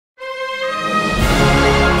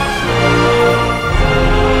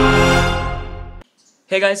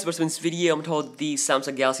Hey guys, first in this video I'm talking about the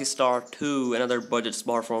Samsung Galaxy Star 2, another budget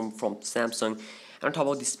smartphone from Samsung. I'm talking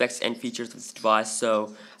about the specs and features of this device.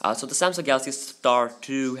 So the Samsung Galaxy Star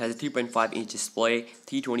 2 has a 3.5-inch display,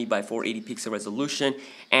 320 by 480 pixel resolution,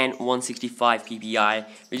 and 165 ppi,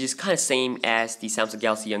 which is kind of same as the Samsung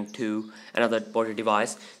Galaxy Young 2, another budget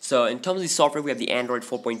device. So in terms of the software, we have the Android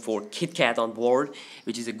 4.4 KitKat on board,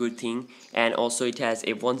 which is a good thing, and also it has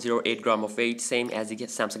a 108 gram of weight, same as the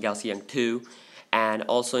Samsung Galaxy Young 2. And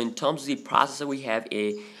also in terms of the processor, we have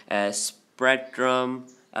a Spreadtrum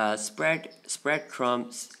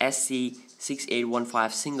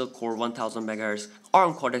SC6815 single core 1000 MHz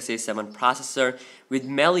ARM Cortex A7 processor with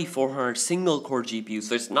Meli 400 single core GPU.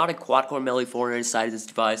 So it's not a quad core Meli 400 inside of this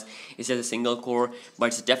device, it's just a single core, but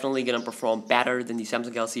it's definitely gonna perform better than the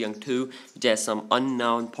Samsung Galaxy Young 2, which has some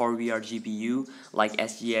unknown PowerVR GPU like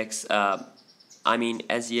SGX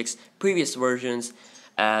previous versions.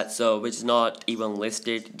 Which is not even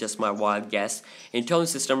listed, just my wild guess. In terms of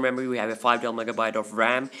system memory, we have a 512 MB of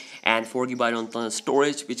RAM and 4 GB internal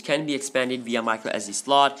storage, which can be expanded via micro SD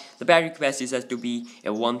slot. The battery capacity is said to be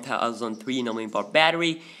a 1003 mAh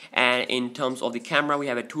battery. And in terms of the camera, we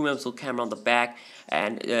have a 2-megapixel camera on the back,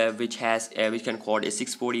 and which can record a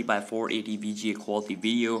 640 by 480 VGA quality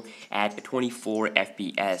video at 24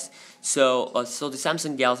 FPS. So the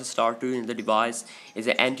Samsung Galaxy Star 2 in the device is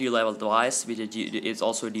an entry-level device, which is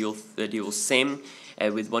also a dual SIM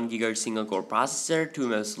with 1 GHz single core processor,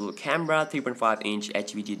 2-megapixel camera, 3.5-inch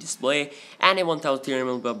HVGA display, and a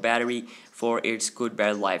 1300 mAh battery for its good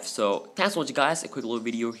battery life. So thanks for watching guys, a quick little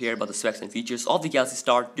video here about the specs and features of the Galaxy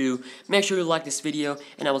Star 2. Make sure you like this video,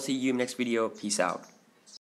 and I will see you in the next video. Peace out.